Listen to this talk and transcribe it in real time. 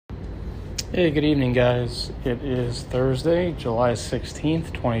Hey, good evening, guys. It is Thursday, July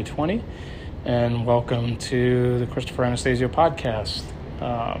 16th, 2020, and welcome to the Christopher Anastasio podcast.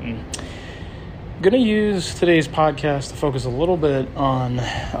 I'm going to use today's podcast to focus a little bit on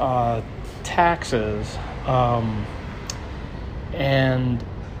taxes and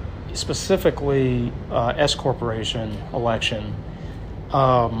specifically S Corporation election.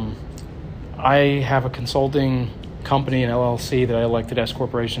 I have a consulting company, an LLC, that I elected S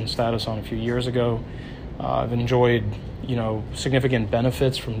Corporation status on a few years ago. I've enjoyed, significant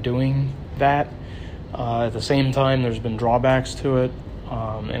benefits from doing that. At the same time, there's been drawbacks to it.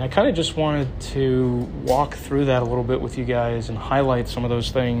 And I kind of just wanted to walk through that a little bit with you guys and highlight some of those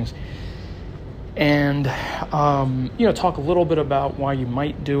things. And, talk a little bit about why you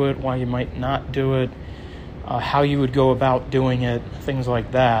might do it, why you might not do it, how you would go about doing it, things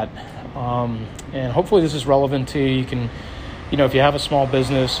like that. And hopefully this is relevant to you. You can, if you have a small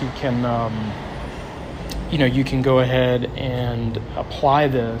business, you can, you can go ahead and apply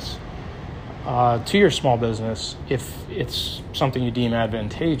this to your small business if it's something you deem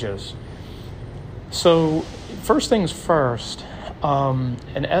advantageous. So first things first,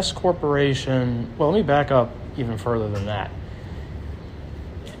 an S corporation, well, let me back up even further than that.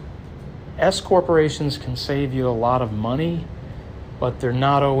 S corporations can save you a lot of money, but they're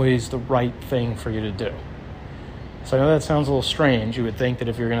not always the right thing for you to do. So I know that sounds a little strange. You would think that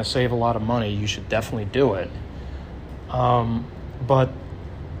if you're going to save a lot of money, you should definitely do it. But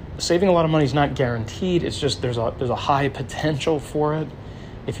saving a lot of money is not guaranteed. It's just there's a high potential for it.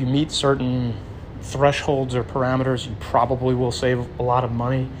 If you meet certain thresholds or parameters, you probably will save a lot of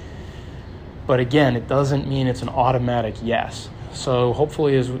money. But again, it doesn't mean it's an automatic yes. So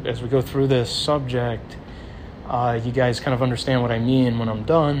hopefully as we go through this subject, you guys kind of understand what I mean when I'm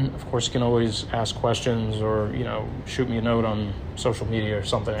done. Of course, you can always ask questions or, shoot me a note on social media or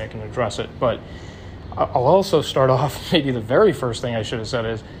something. I can address it. But I'll also start off, maybe the very first thing I should have said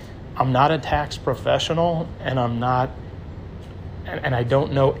is, I'm not a tax professional, and I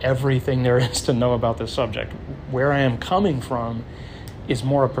don't know everything there is to know about this subject. Where I am coming from is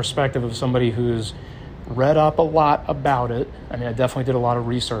more a perspective of somebody who's read up a lot about it. I mean, I definitely did a lot of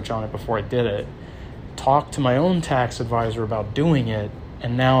research on it before I did it. Talked to my own tax advisor about doing it,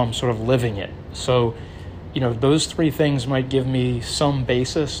 and now I'm sort of living it. So, those three things might give me some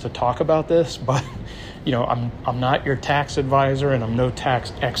basis to talk about this, but, I'm not your tax advisor and I'm no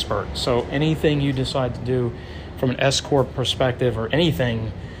tax expert. So anything you decide to do from an S Corp perspective or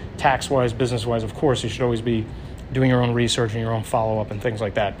anything tax-wise, business-wise, of course, you should always be doing your own research and your own follow-up and things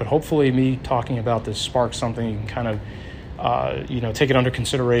like that. But hopefully me talking about this sparks something you can kind of take it under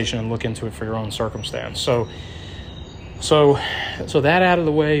consideration and look into it for your own circumstance. So that out of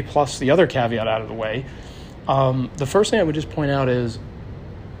the way, plus the other caveat out of the way, the first thing I would just point out is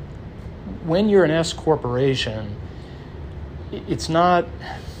when you're an S corporation, it's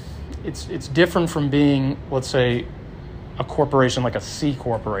different from being, let's say, a corporation like a C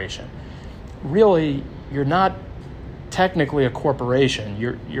corporation. Really, you're not technically a corporation.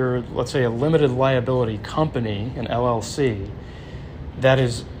 You're let's say a limited liability company, an LLC, that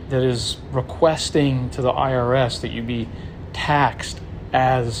is requesting to the IRS that you be taxed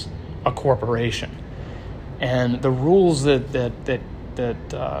as a corporation. And the rules that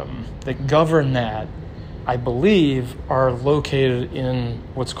govern that, I believe, are located in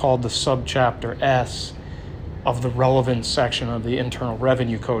what's called the subchapter S of the relevant section of the Internal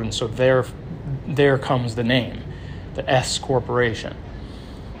Revenue Code. And so there comes the name, the S corporation.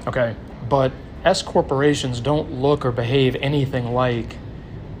 Okay, but S corporations don't look or behave anything like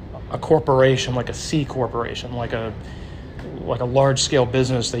a corporation, like a C corporation, like a large scale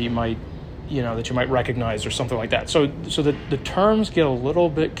business that you might recognize or something like that. So the terms get a little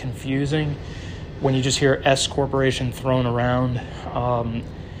bit confusing when you just hear S corporation thrown around.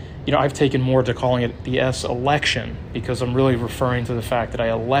 I've taken more to calling it the S election because I'm really referring to the fact that I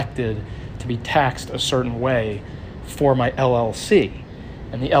elected to be taxed a certain way for my LLC.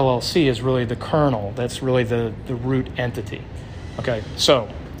 And the LLC is really the kernel. That's really the root entity. Okay, so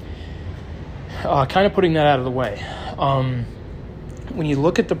kind of putting that out of the way. When you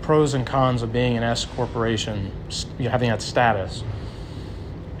look at the pros and cons of being an S corporation, having that status,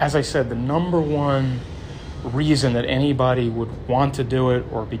 as I said, the number one reason that anybody would want to do it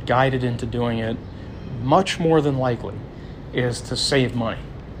or be guided into doing it, much more than likely, is to save money,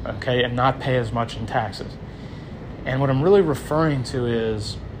 okay, and not pay as much in taxes. And what I'm really referring to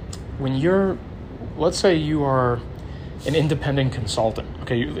is when let's say you are an independent consultant,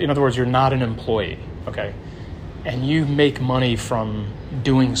 okay, in other words, you're not an employee, okay, and you make money from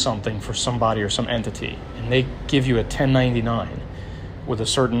doing something for somebody or some entity, and they give you a 1099, with a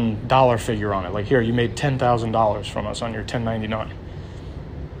certain dollar figure on it. Like here, you made $10,000 from us on your 1099.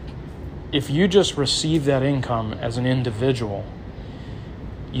 If you just receive that income as an individual,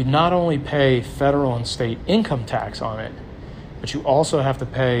 you not only pay federal and state income tax on it, but you also have to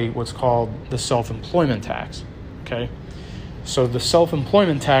pay what's called the self-employment tax, okay? So the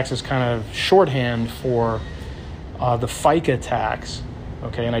self-employment tax is kind of shorthand for the FICA tax,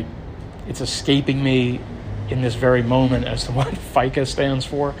 okay? And it's escaping me in this very moment as to what FICA stands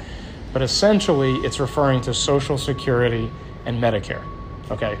for, but essentially it's referring to Social Security and Medicare,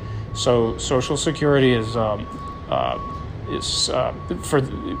 okay? So Social Security is for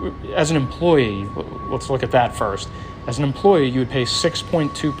as an employee. Let's look at that first. As an employee, you would pay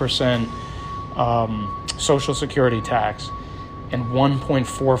 6.2% Social Security tax and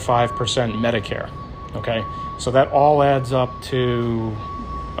 1.45% Medicare. Okay, so that all adds up to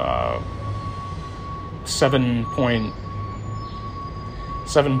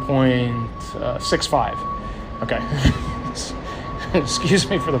 7.65. Okay, excuse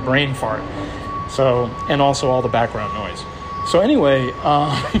me for the brain fart. So, and also all the background noise. So anyway,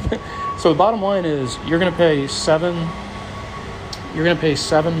 so the bottom line is you're going to pay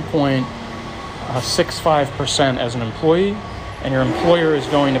 7.65% as an employee, and your employer is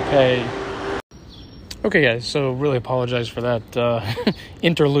going to pay. Okay, guys. So really apologize for that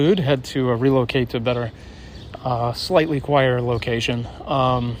interlude. Had to relocate to a better, slightly quieter location.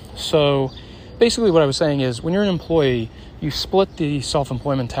 So basically, what I was saying is, when you're an employee, you split the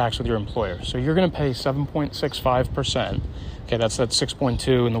self-employment tax with your employer. So you're going to pay 7.65%. Okay, that's that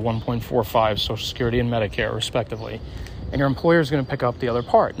 6.2 and the 1.45 Social Security and Medicare, respectively. And your employer is going to pick up the other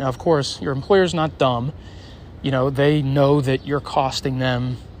part. Now, of course, your employer's not dumb. You know, they know that you're costing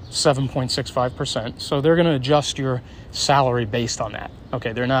them 7.65%. So they're going to adjust your salary based on that.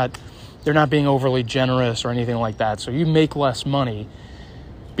 Okay, they're not being overly generous or anything like that. So you make less money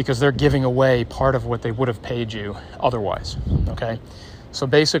because they're giving away part of what they would have paid you otherwise, okay? So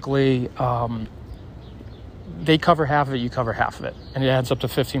basically, they cover half of it, you cover half of it, and it adds up to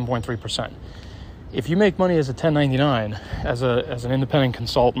 15.3%. If you make money as a 1099, as an independent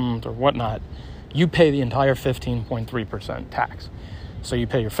consultant or whatnot, you pay the entire 15.3% tax. So you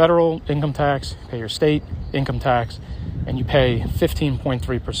pay your federal income tax, pay your state income tax, and you pay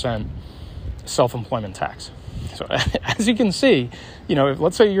 15.3% self-employment tax. So as you can see, you know,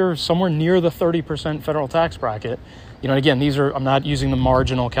 let's say you're somewhere near the 30% federal tax bracket, you know, and again, I'm not using the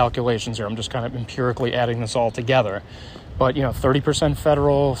marginal calculations here. I'm just kind of empirically adding this all together. But, you know, 30%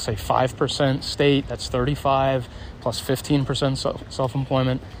 federal, say 5% state, that's 35, plus 15%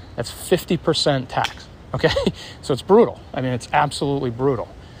 self-employment, that's 50% tax, okay? So it's brutal. I mean, it's absolutely brutal.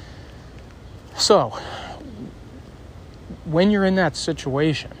 So when you're in that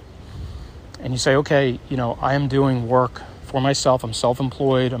situation, and you say, okay, you know, I am doing work for myself. I'm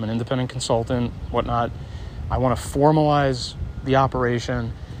self-employed. I'm an independent consultant, whatnot. I want to formalize the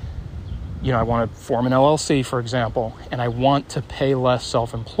operation. You know, I want to form an LLC, for example, and I want to pay less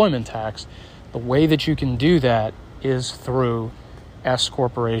self-employment tax. The way that you can do that is through S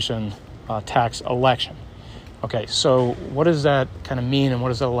Corporation Tax Election. Okay, so what does that kind of mean, and what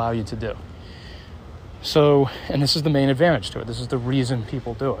does that allow you to do? So, and this is the main advantage to it. This is the reason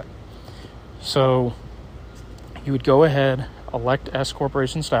people do it. So you would go ahead, elect S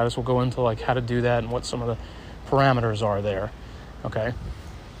Corporation status. We'll go into like how to do that and what some of the parameters are there, okay?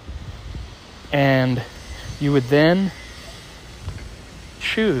 And you would then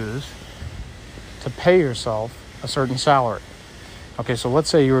choose to pay yourself a certain salary. Okay, so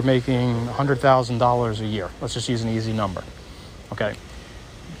let's say you were making $100,000 a year. Let's just use an easy number, okay?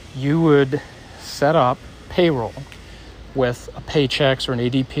 You would set up payroll with a Paychex or an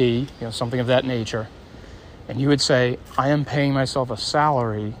ADP, you know, something of that nature, and you would say, I am paying myself a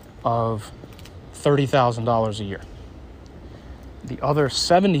salary of $30,000 a year. The other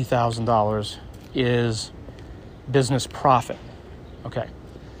 $70,000 is business profit, okay?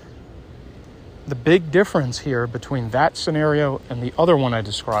 The big difference here between that scenario and the other one I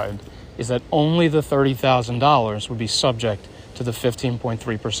described is that only the $30,000 would be subject to the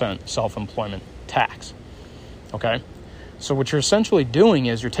 15.3% self-employment tax, okay? So what you're essentially doing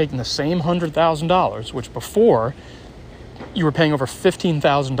is you're taking the same $100,000, which before you were paying over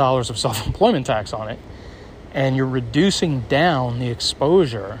 $15,000 of self-employment tax on it, and you're reducing down the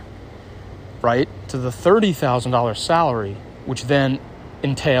exposure, right, to the $30,000 salary, which then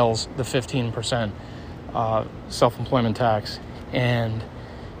entails the 15% self-employment tax, and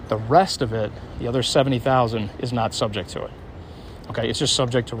the rest of it, the other $70,000, is not subject to it. Okay, it's just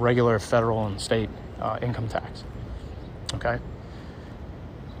subject to regular federal and state income tax. Okay.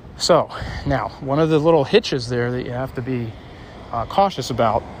 So now, one of the little hitches there that you have to be cautious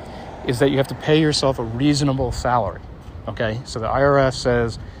about is that you have to pay yourself a reasonable salary. Okay, so the IRS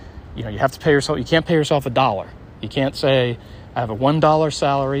says, you have to pay yourself. You can't pay yourself $1. You can't say I have a $1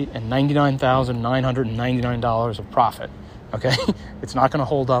 salary and $99,999 of profit. Okay, it's not going to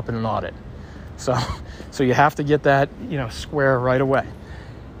hold up in an audit. So you have to get that square right away.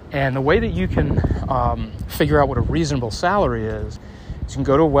 And the way that you can figure out what a reasonable salary is you can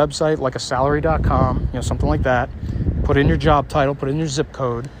go to a website like a salary.com, something like that. Put in your job title, put in your zip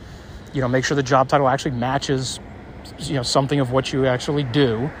code. Make sure the job title actually matches something of what you actually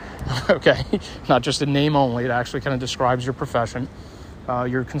do. Okay, not just a name only. It actually kind of describes your profession,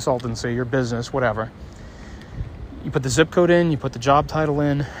 your consultancy, your business, whatever. You put the zip code in, you put the job title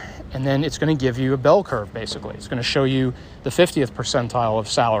in, and then it's going to give you a bell curve, basically. It's going to show you the 50th percentile of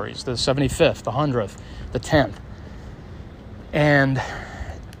salaries, the 75th, the 100th, the 10th. And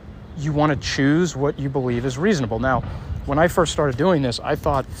you want to choose what you believe is reasonable. Now, when I first started doing this, I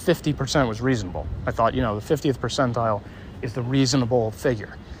thought 50% was reasonable. I thought, the 50th percentile is the reasonable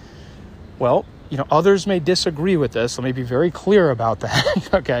figure. Well, others may disagree with this. Let me be very clear about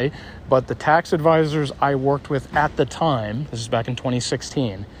that, okay? But the tax advisors I worked with at the time, this is back in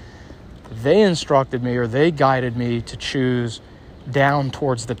 2016, they instructed me or they guided me to choose down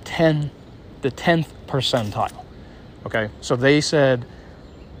towards the 10th percentile, okay? So they said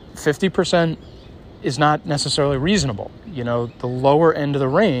 50% is not necessarily reasonable. The lower end of the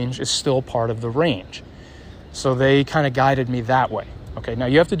range is still part of the range. So they kind of guided me that way. Okay, now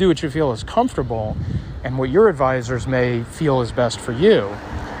you have to do what you feel is comfortable and what your advisors may feel is best for you.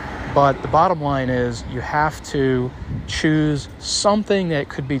 But the bottom line is you have to choose something that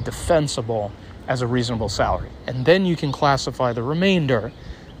could be defensible as a reasonable salary. And then you can classify the remainder.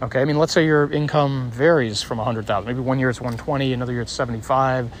 Okay, let's say your income varies from $100,000. Maybe one year it's 120, another year it's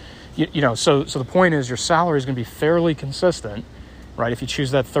 75. So the point is your salary is going to be fairly consistent, right? If you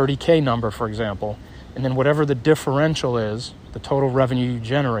choose that 30K number, for example, and then whatever the differential is, the total revenue you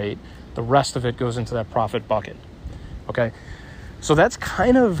generate, the rest of it goes into that profit bucket. Okay, so that's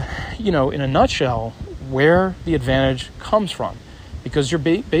kind of, in a nutshell, where the advantage comes from, because you're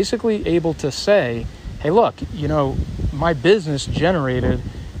basically able to say, hey, look, my business generated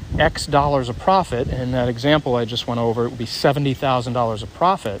X dollars of profit, and in that example I just went over, it would be $70,000 of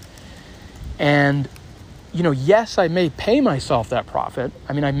profit. And, yes, I may pay myself that profit.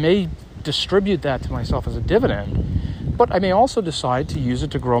 I may distribute that to myself as a dividend, but I may also decide to use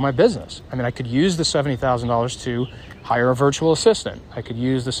it to grow my business. I could use the $70,000 to hire a virtual assistant. I could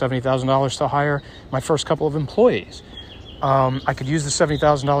use the $70,000 to hire my first couple of employees. I could use the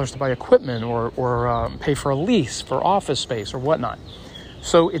 $70,000 to buy equipment or pay for a lease for office space or whatnot.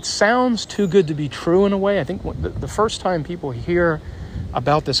 So it sounds too good to be true in a way. I think the first time people hear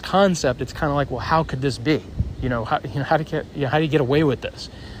about this concept, it's kind of like, well, how could this be? How do you get away with this?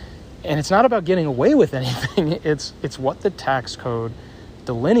 And it's not about getting away with anything. It's what the tax code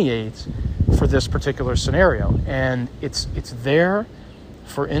delineates for this particular scenario. And it's there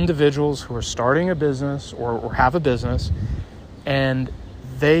for individuals who are starting a business or have a business, and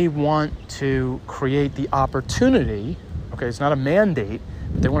they want to create the opportunity. Okay, it's not a mandate,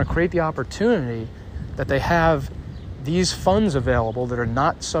 but they want to create the opportunity that they have these funds available that are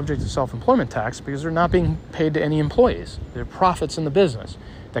not subject to self-employment tax because they're not being paid to any employees. They're profits in the business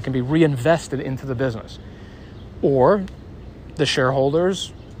that can be reinvested into the business. Or the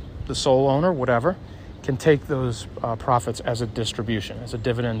shareholders, the sole owner, whatever, can take those profits as a distribution, as a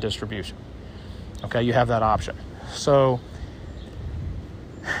dividend distribution. Okay, you have that option. So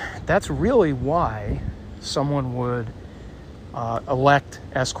that's really why someone would elect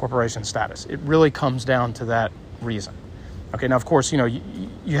S corporation status. It really comes down to that reason. Okay, now of course, you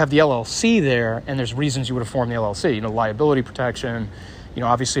have the LLC there, and there's reasons you would have formed the LLC. Liability protection.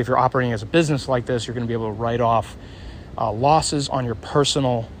 Obviously, if you're operating as a business like this, you're going to be able to write off losses on your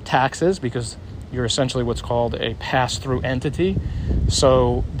personal taxes because you're essentially what's called a pass-through entity.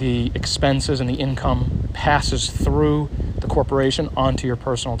 So the expenses and the income passes through the corporation onto your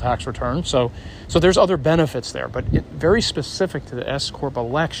personal tax return. So there's other benefits there, but very specific to the S Corp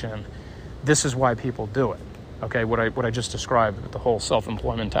election, this is why people do it. Okay, what I just described with the whole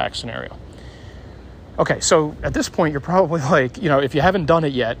self-employment tax scenario. Okay, so at this point, you're probably like, if you haven't done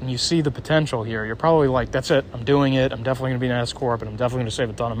it yet and you see the potential here, you're probably like, that's it, I'm doing it, I'm definitely going to be an S Corp, and I'm definitely going to save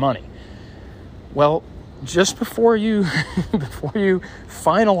a ton of money. Well, just before you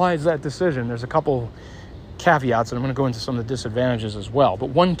finalize that decision, there's a couple caveats, and I'm going to go into some of the disadvantages as well. But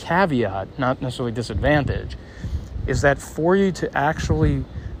one caveat, not necessarily disadvantage, is that for you to actually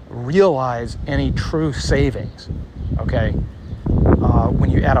realize any true savings, okay, when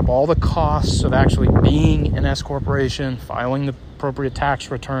you add up all the costs of actually being an S corporation, filing the appropriate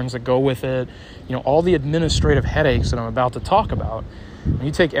tax returns that go with it, all the administrative headaches that I'm about to talk about, when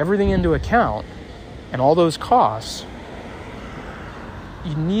you take everything into account and all those costs,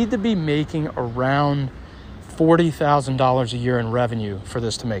 you need to be making around $40,000 a year in revenue for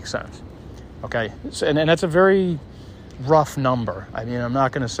this to make sense. Okay, so, and that's a very rough number. I mean, I'm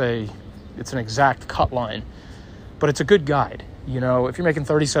not going to say it's an exact cut line, but it's a good guide. If you're making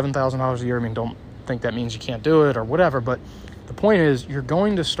 $37,000 a year, don't think that means you can't do it or whatever, but the point is you're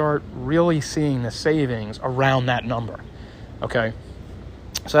going to start really seeing the savings around that number. Okay,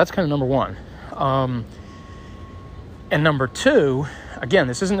 so that's kind of number one. And number two, again,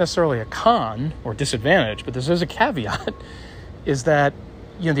 this isn't necessarily a con or disadvantage, but this is a caveat, is that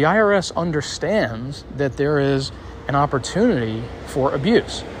the IRS understands that there is an opportunity for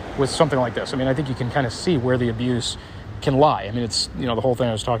abuse with something like this. I think you can kind of see where the abuse can lie. It's, the whole thing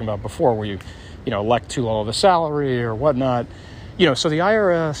I was talking about before where you elect too low of a salary or whatnot. So the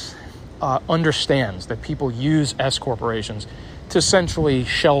IRS understands that people use S corporations to essentially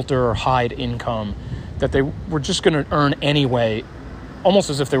shelter or hide income that they were just going to earn anyway, almost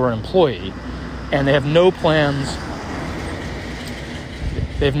as if they were an employee, and they have no plans.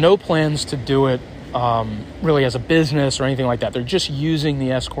 They have no plans to do it really as a business or anything like that. They're just using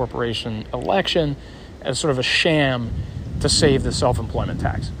the S corporation election as sort of a sham to save the self-employment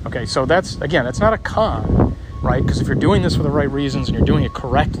tax. Okay, so that's not a con, right? Because if you're doing this for the right reasons and you're doing it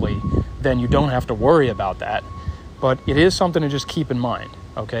correctly, then you don't have to worry about that. But it is something to just keep in mind.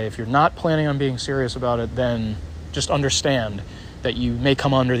 Okay, if you're not planning on being serious about it, then just understand that you may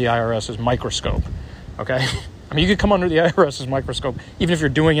come under the IRS's microscope. Okay, you could come under the IRS's microscope even if you're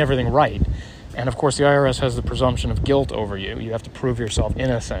doing everything right. And of course, the IRS has the presumption of guilt over you. You have to prove yourself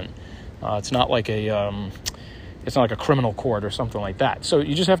innocent. It's not like a criminal court or something like that. So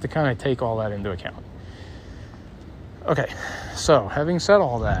you just have to kind of take all that into account. Okay, so having said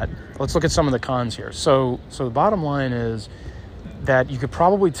all that, let's look at some of the cons here. So the bottom line is that you could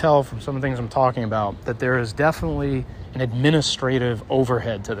probably tell from some of the things I'm talking about that there is definitely an administrative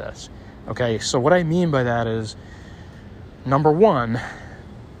overhead to this. Okay, so what I mean by that is, number one,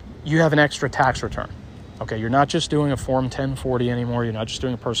 you have an extra tax return. Okay, you're not just doing a Form 1040 anymore. You're not just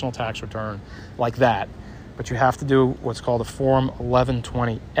doing a personal tax return like that, but you have to do what's called a Form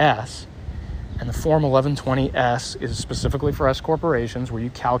 1120-S. And the Form 1120-S is specifically for S corporations, where you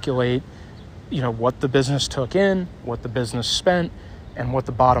calculate, what the business took in, what the business spent, and what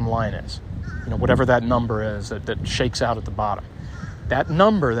the bottom line is. Whatever that number is that shakes out at the bottom. That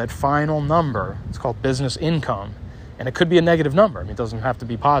number, that final number, it's called business income, and it could be a negative number. It doesn't have to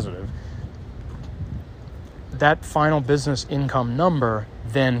be positive. That final business income number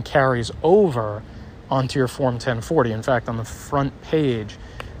then carries over onto your Form 1040. In fact, on the front page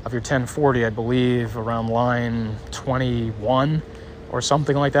of your 1040, I believe around line 21 or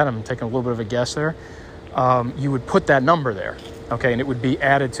something like that, I'm taking a little bit of a guess there, you would put that number there, okay, and it would be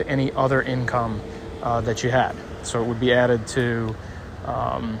added to any other income that you had. So it would be added to,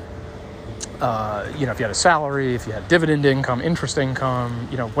 if you had a salary, if you had dividend income, interest income,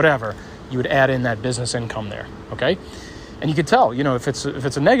 whatever, you would add in that business income there, okay? And you could tell, if it's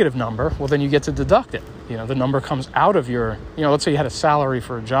a negative number, well, then you get to deduct it. The number comes out of your, let's say you had a salary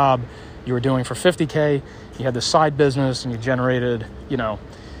for a job you were doing for $50K, you had the side business and you generated,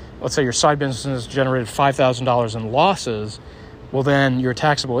 let's say your side business generated $5,000 in losses, well, then your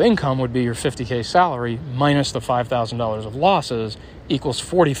taxable income would be your $50K salary minus the $5,000 of losses equals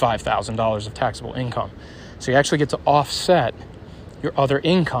 $45,000 of taxable income. So you actually get to offset your other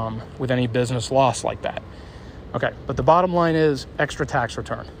income with any business loss like that. Okay, but the bottom line is extra tax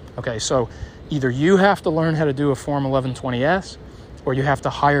return. Okay, so either you have to learn how to do a Form 1120-S or you have to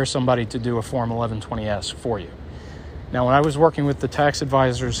hire somebody to do a Form 1120-S for you. Now, when I was working with the tax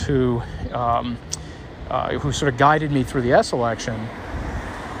advisors who sort of guided me through the S election,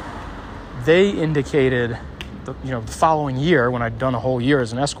 they indicated, the following year, when I'd done a whole year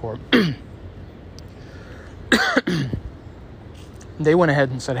as an S Corp, they went ahead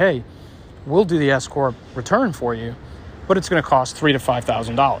and said, hey, we'll do the S Corp return for you, but it's going to cost $3,000 to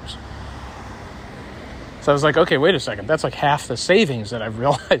 $5,000. So I was like, okay, wait a second. That's like half the savings that I've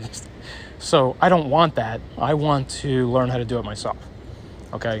realized. So I don't want that. I want to learn how to do it myself.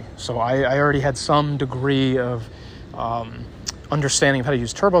 Okay, so I already had some degree of understanding of how to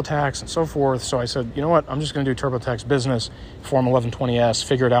use TurboTax and so forth. So I said, you know what? I'm just going to do TurboTax Business, Form 1120-S,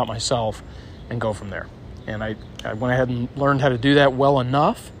 figure it out myself, and go from there. And I went ahead and learned how to do that well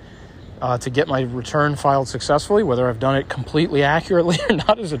enough to get my return filed successfully. Whether I've done it completely accurately or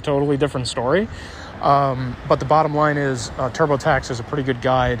not is a totally different story. But the bottom line is TurboTax is a pretty good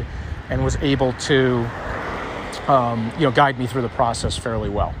guide and was able to guide me through the process fairly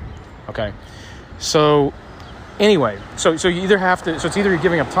well. Okay. So anyway, so you either have to, so it's either you're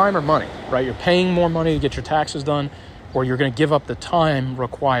giving up time or money, right? You're paying more money to get your taxes done, or you're going to give up the time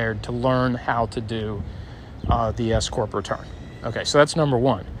required to learn how to do the S-Corp return. Okay, so that's number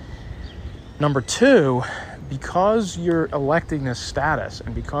one. Number two, because you're electing this status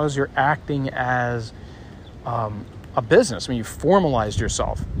and because you're acting as a business, I mean, you formalized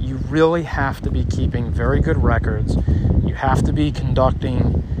yourself, you really have to be keeping very good records. You have to be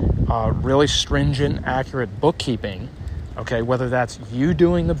conducting really stringent, accurate bookkeeping, okay, whether that's you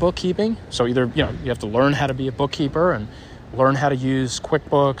doing the bookkeeping. So either, you have to learn how to be a bookkeeper and learn how to use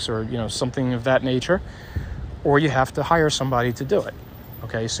QuickBooks or, something of that nature, or you have to hire somebody to do it.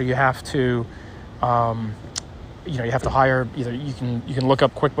 Okay, so you have to, you have to hire, either you can look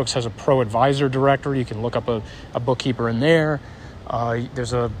up QuickBooks has a pro advisor directory. You can look up a bookkeeper in there.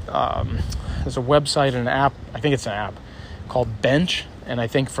 There's a website and an app. I think it's an app called Bench. And I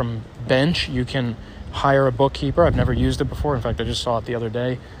think from Bench, you can hire a bookkeeper. I've never used it before. In fact, I just saw it the other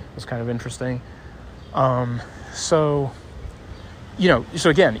day. It was kind of interesting. So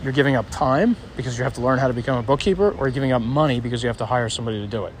again, you're giving up time because you have to learn how to become a bookkeeper, or you're giving up money because you have to hire somebody to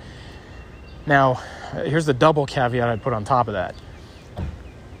do it. Now, here's the double caveat I'd put on top of that.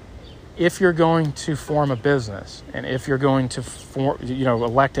 If you're going to form a business, and if you're going to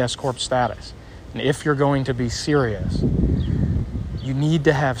elect S-Corp status, and if you're going to be serious, you need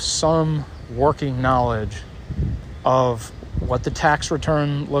to have some working knowledge of what the tax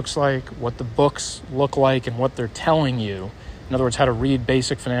return looks like, what the books look like, and what they're telling you. In other words, how to read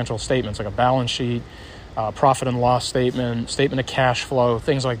basic financial statements like a balance sheet, profit and loss statement, statement of cash flow,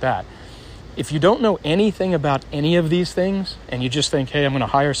 things like that. If you don't know anything about any of these things and you just think, hey, I'm going to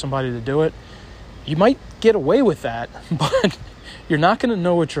hire somebody to do it, you might get away with that, but you're not going to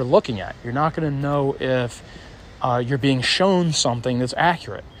know what you're looking at. You're not going to know if you're being shown something that's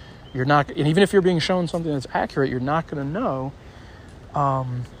accurate. And even if you're being shown something that's accurate, you're not going to know.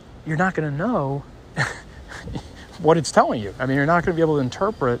 You're not going to know what it's telling you. I mean, you're not going to be able to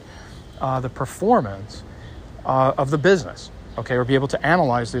interpret the performance of the business, okay, or be able to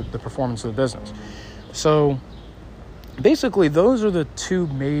analyze the performance of the business. So basically, those are the two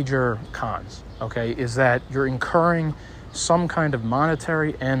major cons, okay, is that you're incurring some kind of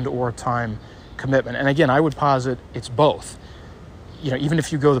monetary and or time commitment. And again, I would posit it's both. Even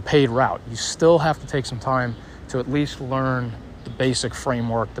if you go the paid route, you still have to take some time to at least learn the basic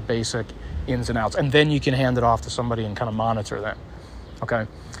framework, the basic ins and outs, and then you can hand it off to somebody and kind of monitor them, okay?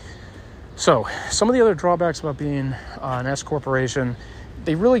 So some of the other drawbacks about being an S corporation,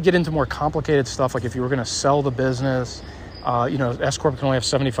 they really get into more complicated stuff, like if you were going to sell the business, S corp can only have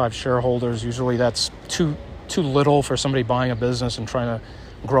 75 shareholders. Usually that's too little for somebody buying a business and trying to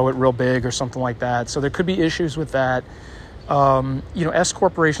grow it real big or something like that. So there could be issues with that. S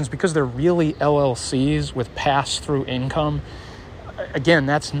corporations, because they're really LLCs with pass-through income, again,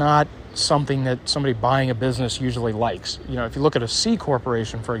 that's not something that somebody buying a business usually likes. If you look at a C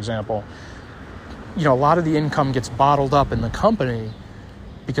corporation, for example, a lot of the income gets bottled up in the company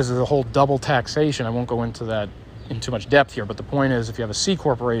because of the whole double taxation. I won't go into that in too much depth here, but the point is, if you have a C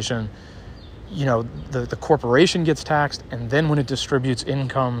corporation, the corporation gets taxed, and then when it distributes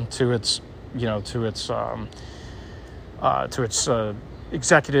income to its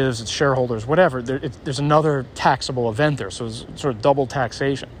executives, its shareholders, whatever, there's another taxable event there. So it's sort of double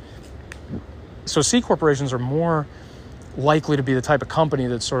taxation. So C corporations are more likely to be the type of company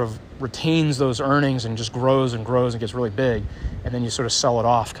that sort of retains those earnings and just grows and grows and gets really big, and then you sort of sell it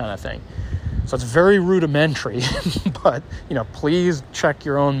off kind of thing. So it's very rudimentary, but please check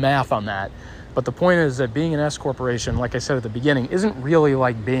your own math on that. But the point is that being an S corporation, like I said at the beginning, isn't really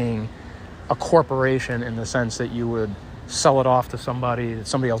like being a corporation in the sense that you would sell it off to somebody, that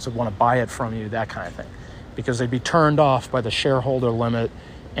somebody else would want to buy it from you, that kind of thing, because they'd be turned off by the shareholder limit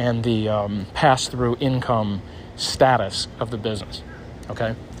and the pass-through income status of the business,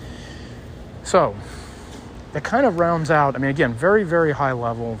 okay? So that kind of rounds out, again, very, very high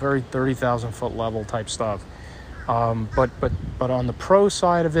level, very 30,000-foot level type stuff. But on the pro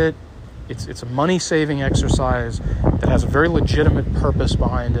side of it, it's a money-saving exercise that has a very legitimate purpose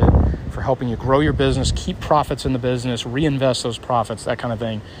behind it for helping you grow your business, keep profits in the business, reinvest those profits, that kind of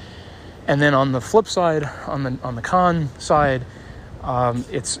thing. And then on the flip side, on the con side,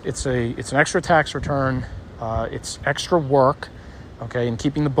 it's an extra tax return, it's extra work, okay, in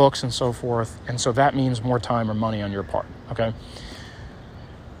keeping the books and so forth, and so that means more time or money on your part, okay?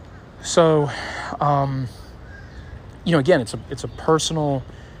 So, again, it's a personal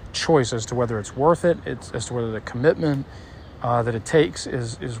choice as to whether it's worth it. It's as to whether the commitment that it takes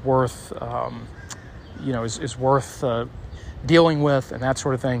is worth is worth dealing with, and that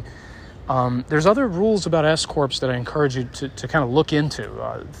sort of thing. There's other rules about S corps that I encourage you to kind of look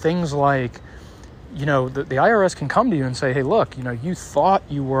into. Things like, the IRS can come to you and say, hey, look, you thought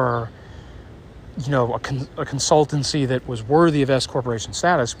you were, a consultancy that was worthy of S corporation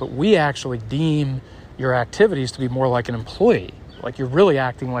status, but we actually deem your activities to be more like an employee. Like you're really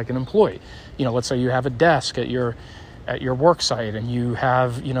acting like an employee. Let's say you have a desk at your work site, and you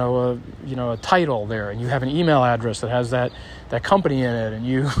have a title there, and you have an email address that has that company in it, and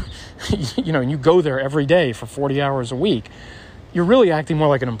you and you go there every day for 40 hours a week. You're really acting more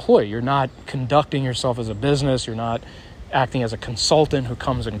like an employee. You're not conducting yourself as a business. You're not acting as a consultant who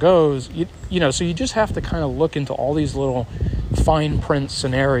comes and goes. So you just have to kind of look into all these little fine print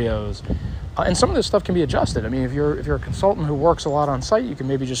scenarios. And some of this stuff can be adjusted. I mean, if you're a consultant who works a lot on site, you can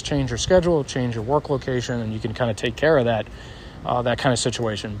maybe just change your schedule, change your work location, and you can kind of take care of that kind of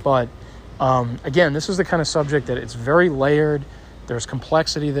situation. But again, this is the kind of subject that it's very layered. There's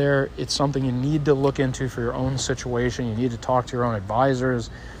complexity there. It's something you need to look into for your own situation. You need to talk to your own advisors.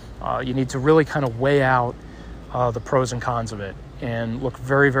 You need to really kind of weigh out the pros and cons of it and look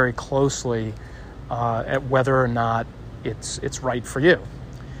very, very closely at whether or not it's right for you.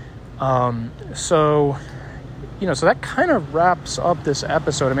 So that kind of wraps up this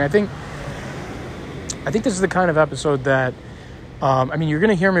episode. I mean, I think this is the kind of episode that, you're going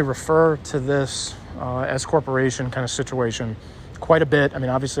to hear me refer to this S corporation kind of situation quite a bit. I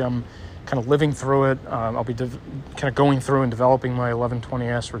mean, obviously I'm kind of living through it. I'll be kind of going through and developing my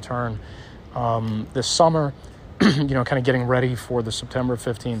 1120S return this summer, kind of getting ready for the September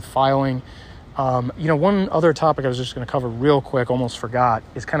 15th filing. One other topic I was just going to cover real quick, almost forgot,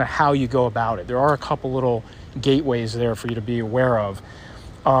 is kind of how you go about it. There are a couple little gateways there for you to be aware of.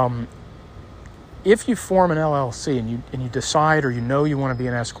 If you form an LLC and you decide or you want to be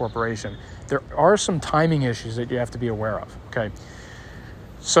an S corporation, there are some timing issues that you have to be aware of, okay?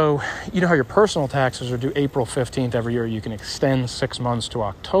 So, how your personal taxes are due April 15th every year. You can extend 6 months to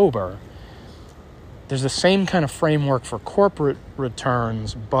October. There's the same kind of framework for corporate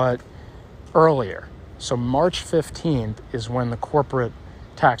returns, but earlier. So March 15th is when the corporate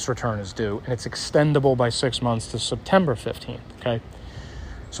tax return is due, and it's extendable by 6 months to September 15th, okay?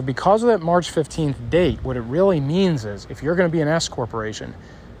 So because of that March 15th date, what it really means is if you're going to be an S corporation,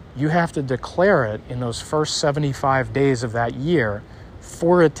 you have to declare it in those first 75 days of that year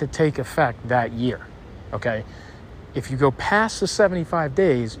for it to take effect that year, okay? If you go past the 75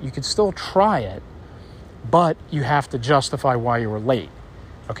 days, you could still try it, but you have to justify why you were late.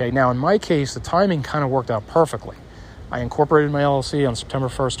 Okay, now in my case, the timing kind of worked out perfectly. I incorporated my LLC on September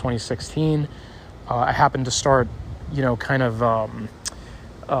 1st, 2016. I happened to start, I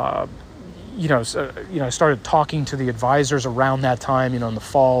started talking to the advisors around that time, in the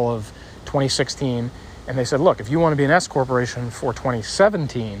fall of 2016. And they said, look, if you want to be an S corporation for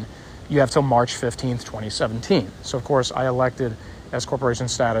 2017, you have till March 15th, 2017. So, of course, I elected S corporation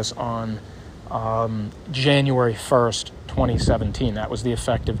status on January 1st, 2017. That was the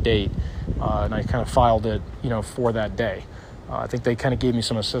effective date, and I kind of filed it, for that day. I think they kind of gave me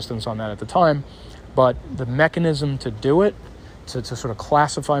some assistance on that at the time, but the mechanism to do it, to sort of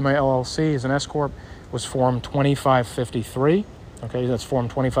classify my LLC as an S corp, was Form 2553. Okay, that's Form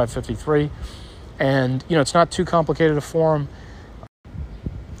 2553, and it's not too complicated a form.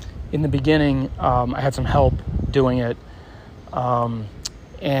 In the beginning, I had some help doing it,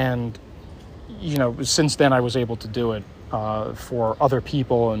 and since then I was able to do it for other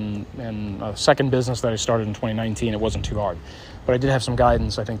people, and a second business that I started in 2019, it wasn't too hard. But I did have some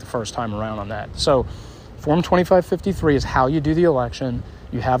guidance, I think, the first time around on that. So Form 2553 is how you do the election.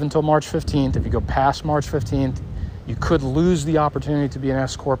 You have until March 15th. If you go past March 15th, you could lose the opportunity to be an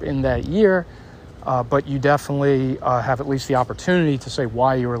S corp in that year, but you definitely have at least the opportunity to say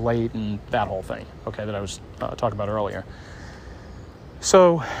why you were late and that whole thing, okay, that I was talking about earlier.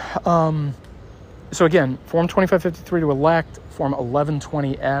 So again, Form 2553 to elect, Form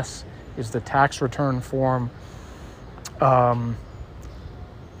 1120S is the tax return form.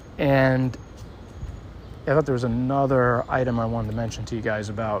 And I thought there was another item I wanted to mention to you guys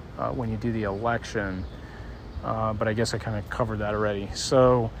about when you do the election, but I guess I kind of covered that already.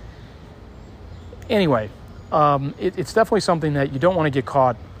 So anyway, it's definitely something that you don't want to get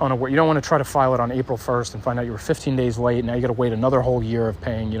caught unaware. You don't want to try to file it on April 1st and find out you were 15 days late. Now you got to wait another whole year of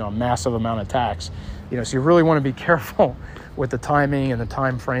paying, a massive amount of tax. So you really want to be careful with the timing and the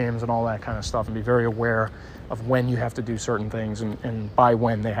time frames and all that kind of stuff, and be very aware of when you have to do certain things and by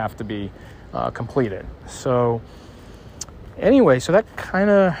when they have to be completed. So Anyway, so that kind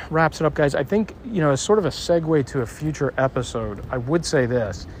of wraps it up, guys. I think, as sort of a segue to a future episode, I would say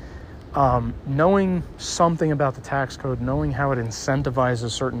this. Knowing something about the tax code, knowing how it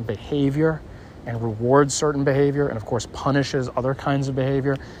incentivizes certain behavior and rewards certain behavior, and of course punishes other kinds of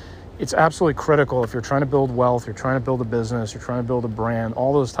behavior, it's absolutely critical if you're trying to build wealth, you're trying to build a business, you're trying to build a brand,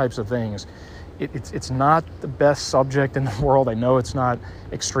 all those types of things. It's not the best subject in the world. I know it's not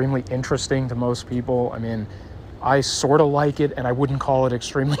extremely interesting to most people. I mean, I sort of like it, and I wouldn't call it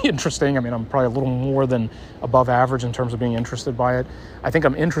extremely interesting. I mean, I'm probably a little more than above average in terms of being interested by it. I think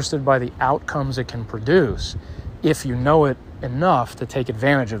I'm interested by the outcomes it can produce if you know it enough to take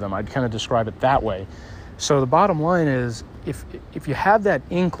advantage of them. I'd kind of describe it that way. So the bottom line is, if you have that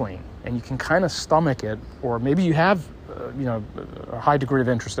inkling and you can kind of stomach it, or maybe you have a high degree of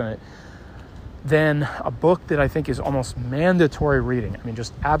interest in it, then a book that I think is almost mandatory reading, I mean,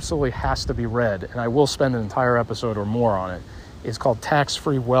 just absolutely has to be read, and I will spend an entire episode or more on it, is called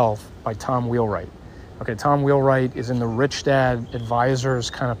Tax-Free Wealth by Tom Wheelwright. Okay, Tom Wheelwright is in the Rich Dad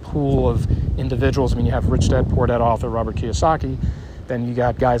Advisors kind of pool of individuals. I mean, you have Rich Dad, Poor Dad author Robert Kiyosaki, then you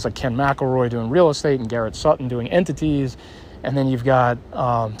got guys like Ken McElroy doing real estate and Garrett Sutton doing entities, and then you've got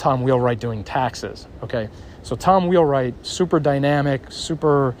Tom Wheelwright doing taxes. Okay, so Tom Wheelwright, super dynamic,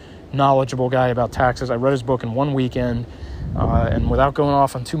 super knowledgeable guy about taxes. I read his book in one weekend, and without going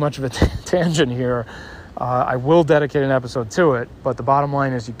off on too much of a tangent here, I will dedicate an episode to it, but the bottom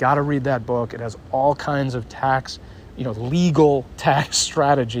line is you got to read that book. It has all kinds of tax, legal tax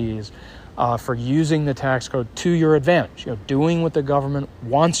strategies for using the tax code to your advantage, doing what the government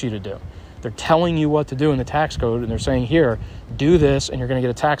wants you to do. They're telling you what to do in the tax code, and they're saying, here, do this and you're going to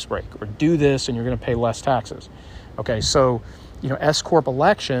get a tax break, or do this and you're going to pay less taxes. Okay, so S Corp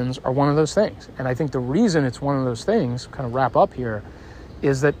elections are one of those things. And I think the reason it's one of those things, kind of wrap up here,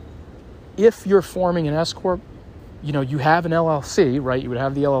 is that if you're forming an S Corp, you have an LLC, right? You would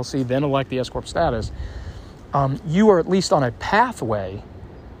have the LLC, then elect the S Corp status. You are at least on a pathway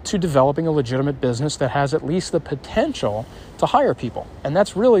to developing a legitimate business that has at least the potential to hire people. And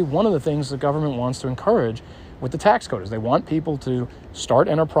that's really one of the things the government wants to encourage with the tax code, is they want people to start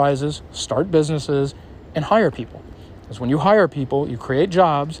enterprises, start businesses, and hire people. Because when you hire people, you create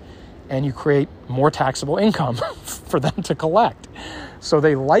jobs and you create more taxable income for them to collect. So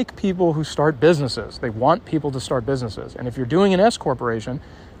they like people who start businesses. They want people to start businesses. And if you're doing an S corporation,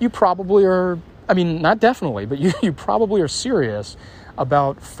 you probably are, not definitely, but you probably are serious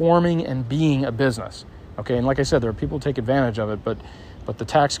about forming and being a business. Okay, and like I said, there are people who take advantage of it, but the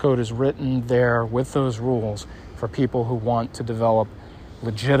tax code is written there with those rules for people who want to develop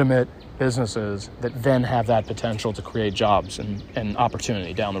legitimate businesses that then have that potential to create jobs and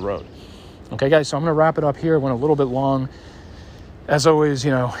opportunity down the road. Okay, guys, so I'm going to wrap it up here. Went a little bit long. As always,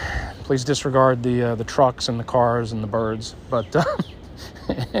 please disregard the trucks and the cars and the birds. But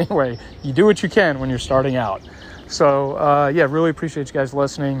anyway, you do what you can when you're starting out. So, really appreciate you guys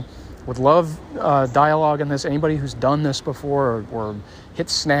listening. Would love dialogue on this. Anybody who's done this before or hit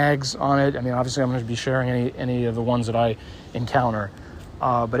snags on it. Obviously, I'm going to be sharing any of the ones that I encounter.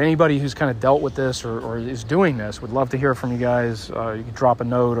 But anybody who's kind of dealt with this or is doing this, would love to hear from you guys. You can drop a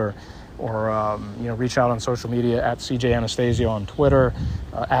note or reach out on social media at CJ Anastasio on Twitter,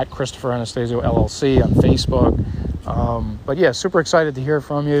 at Christopher Anastasio LLC on Facebook. But yeah, super excited to hear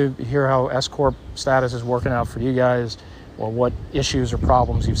from you, hear how S Corp status is working out for you guys, or what issues or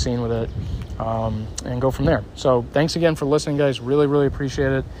problems you've seen with it, and go from there. So thanks again for listening, guys. Really, really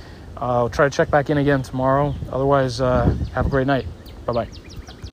appreciate it. I'll try to check back in again tomorrow. Otherwise, have a great night. Bye-bye.